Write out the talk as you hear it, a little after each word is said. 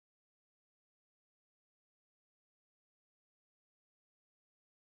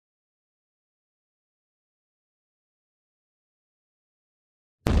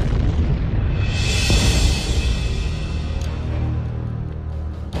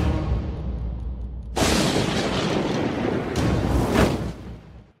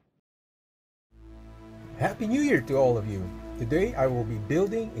Happy New Year to all of you! Today I will be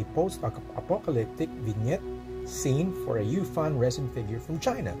building a post-apocalyptic vignette scene for a UFan resin figure from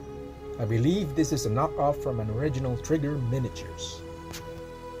China. I believe this is a knockoff from an original Trigger miniatures.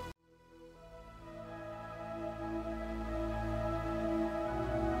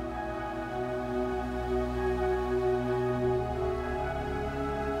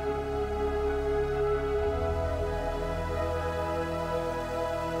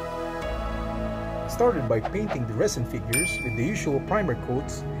 Started by painting the resin figures with the usual primer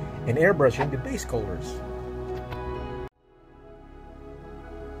coats and airbrushing the base colors.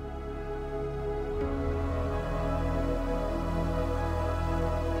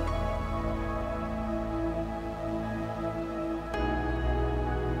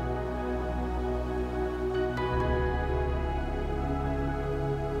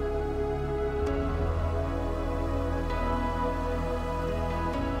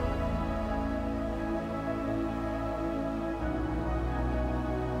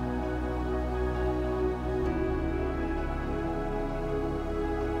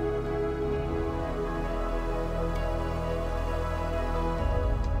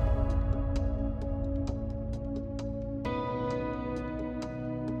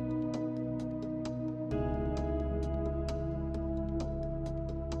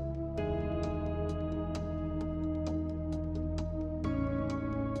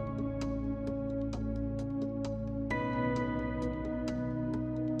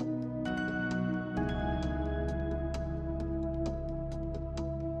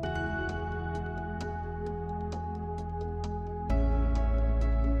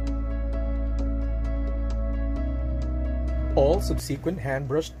 All subsequent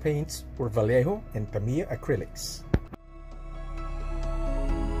hand-brushed paints were Vallejo and Tamiya acrylics.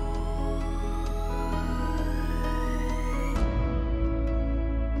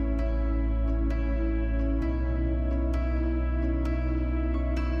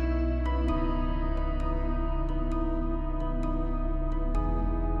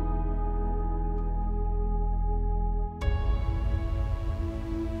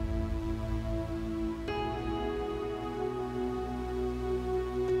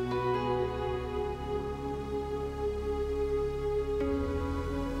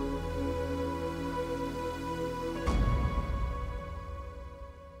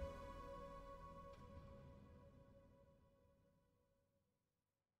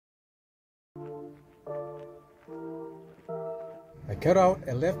 I cut out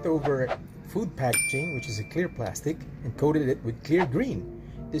a leftover food packaging, which is a clear plastic, and coated it with clear green.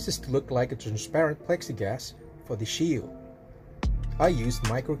 This is to look like a transparent plexiglass for the shield. I used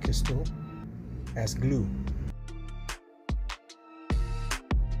microcrystal as glue.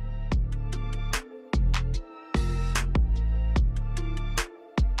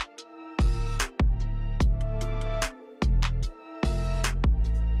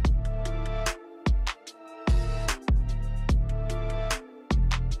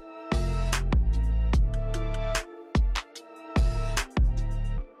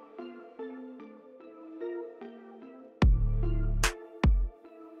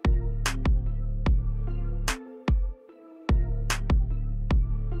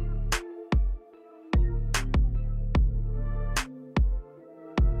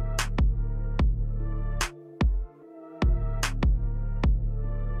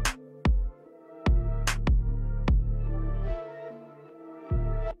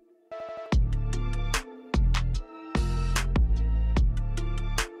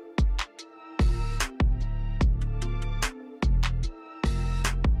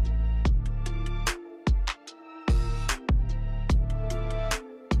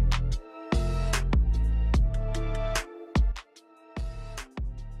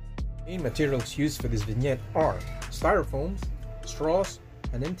 Main materials used for this vignette are styrofoam, straws,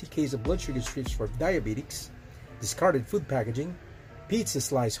 an empty case of blood sugar strips for diabetics, discarded food packaging, pizza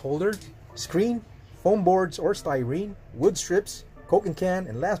slice holder, screen, foam boards or styrene, wood strips, Coke and can,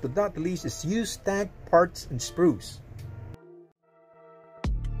 and last but not the least is used tank parts and sprues.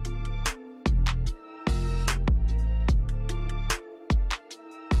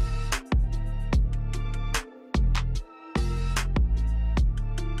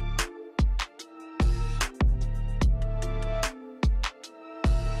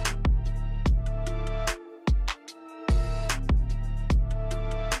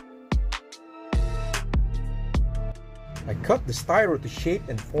 I cut the styro to shape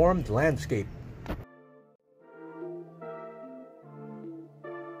and form the landscape.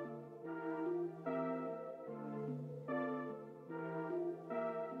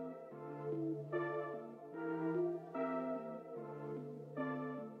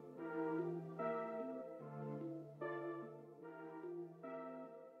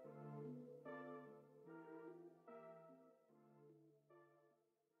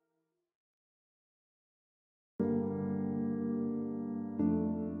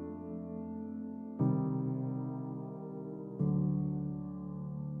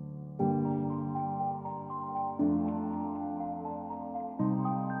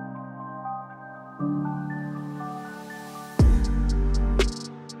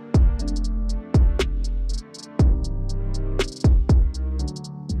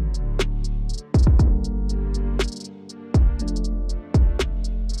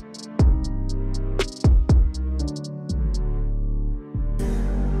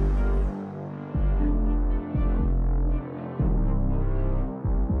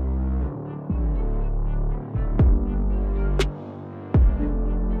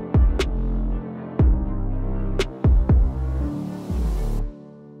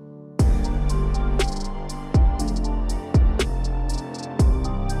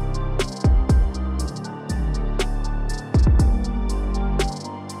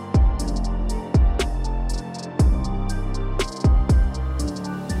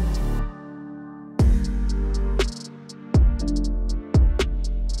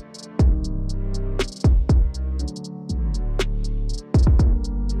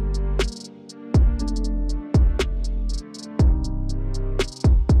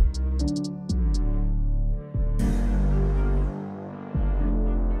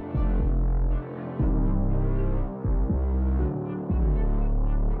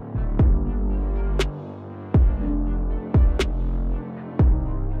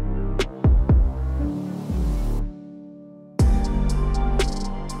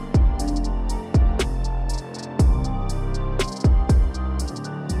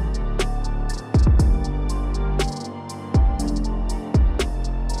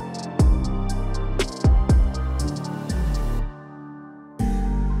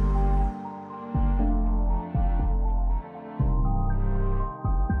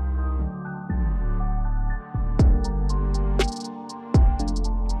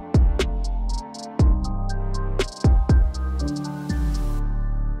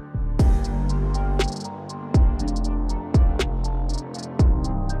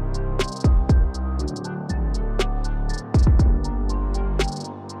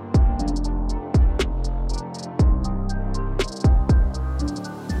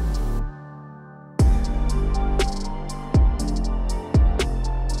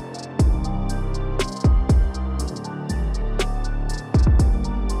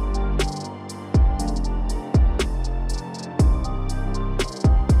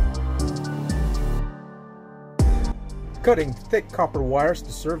 cutting thick copper wires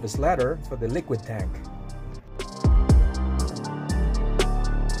to serve as ladder for the liquid tank.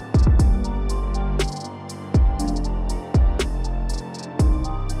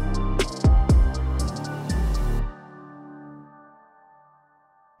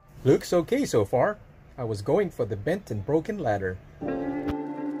 Looks okay so far. I was going for the bent and broken ladder.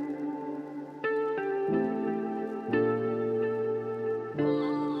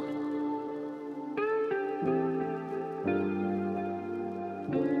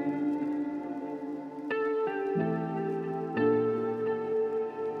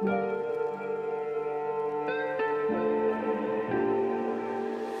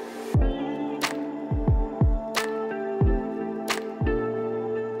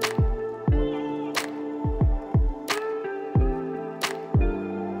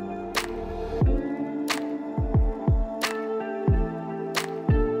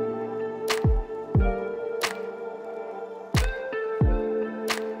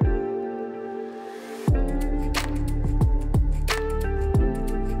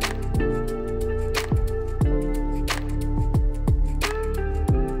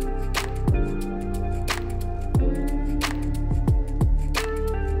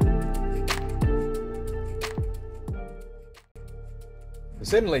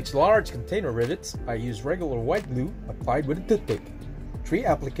 To simulate large container rivets, I use regular white glue applied with a toothpick. 3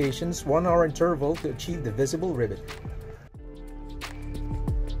 applications, 1 hour interval to achieve the visible rivet.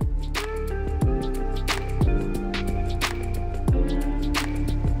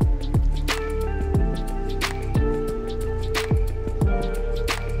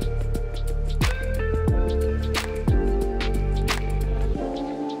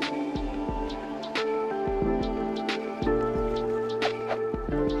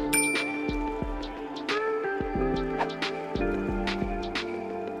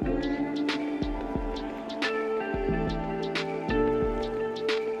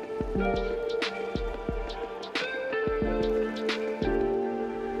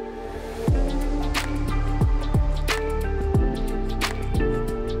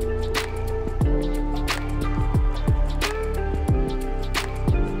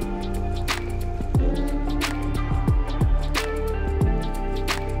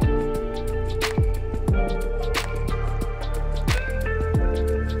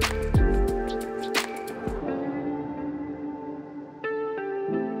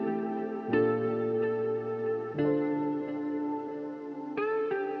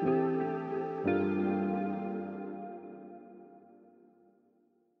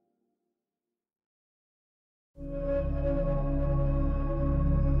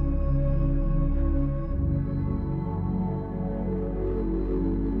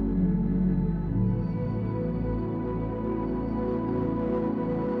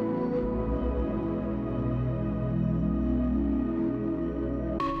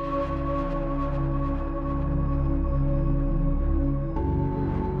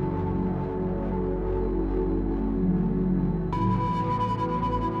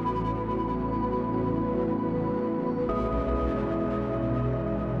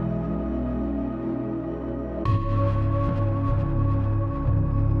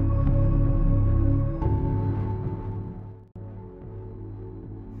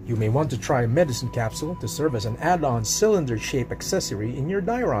 You may want to try a medicine capsule to serve as an add-on cylinder-shaped accessory in your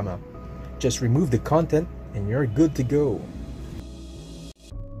diorama. Just remove the content and you're good to go.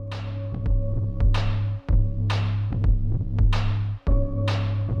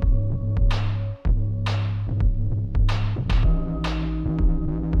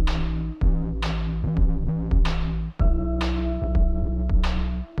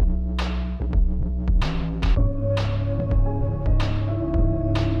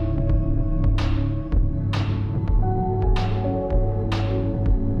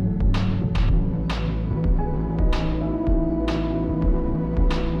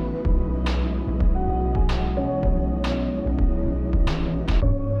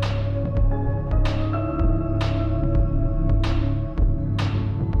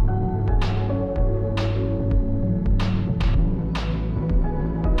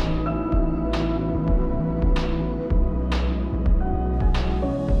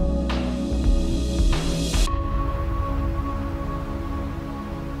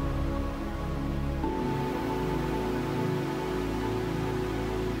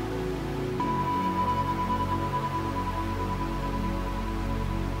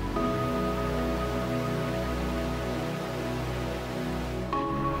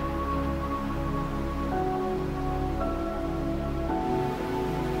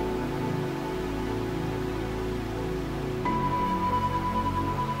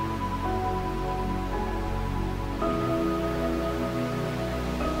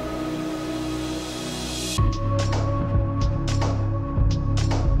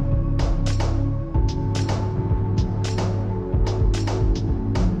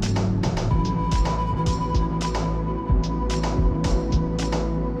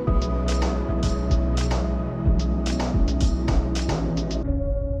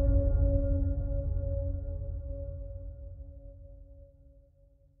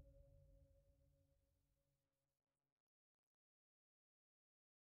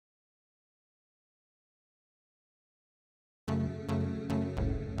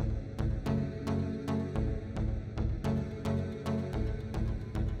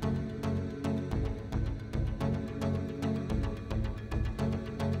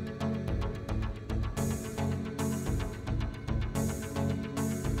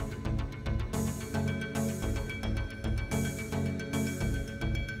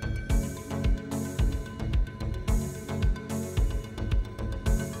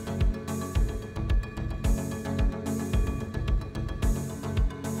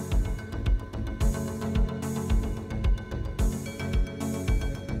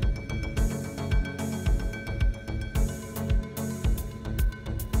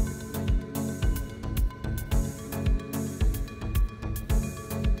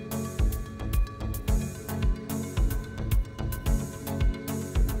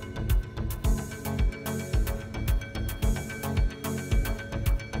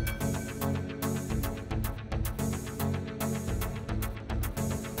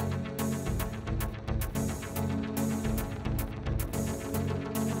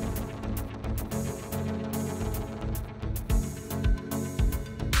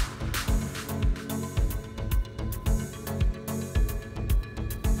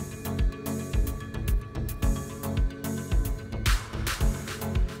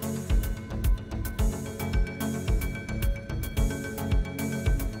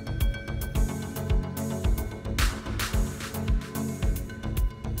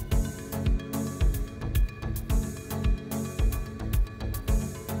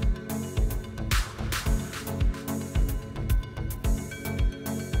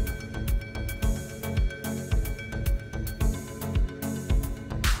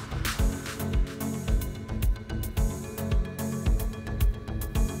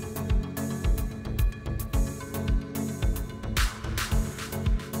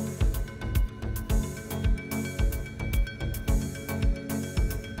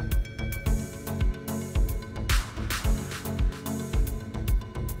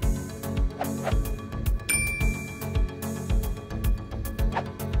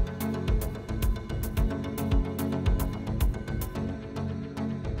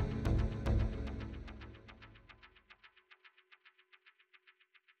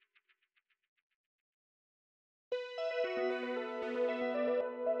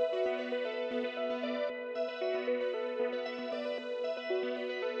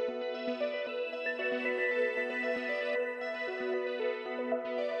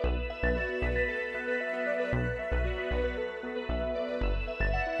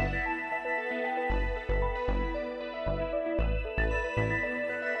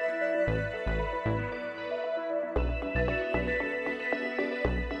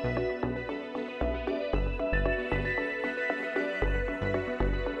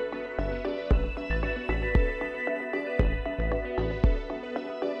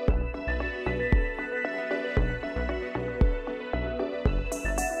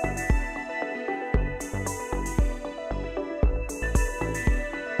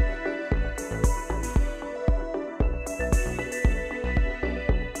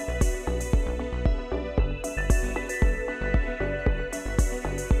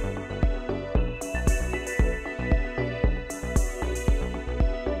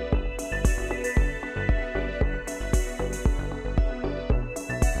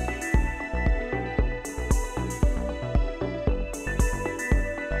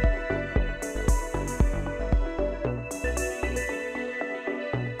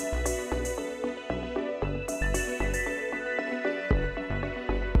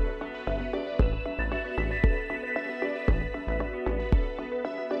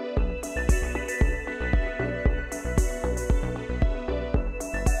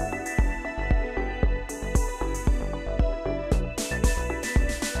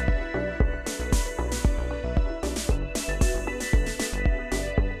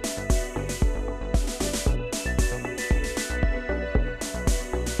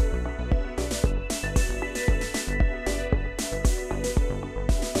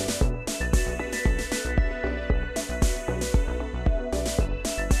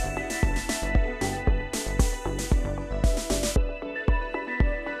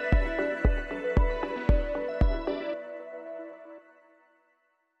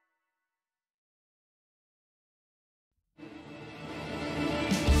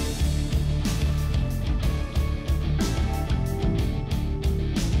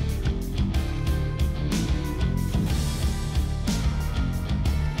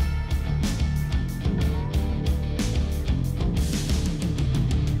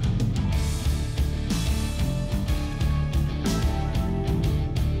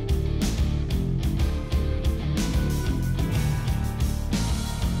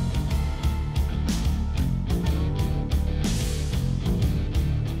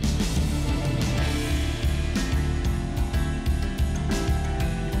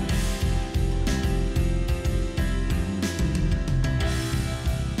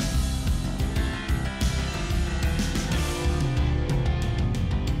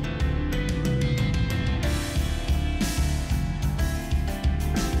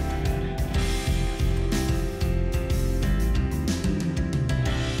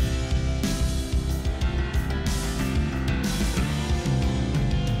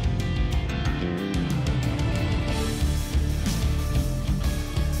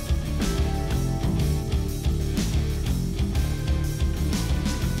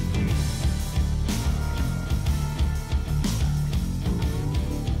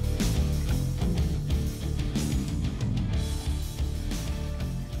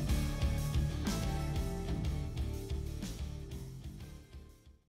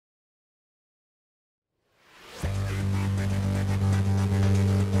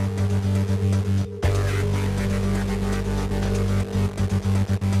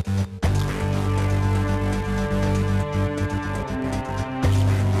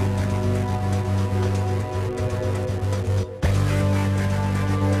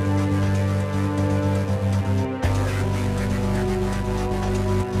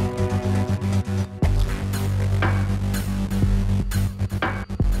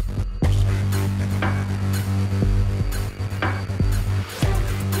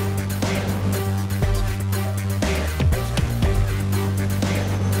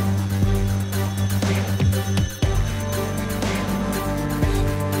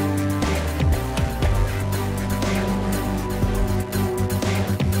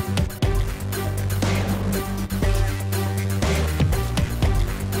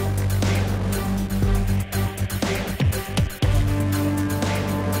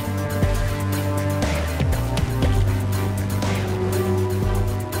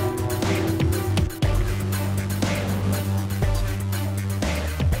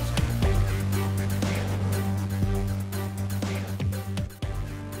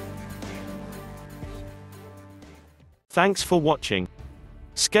 Thanks for watching.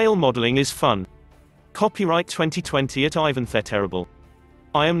 Scale modeling is fun. Copyright 2020 at Ivan Theterable.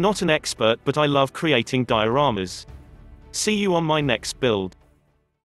 I am not an expert, but I love creating dioramas. See you on my next build.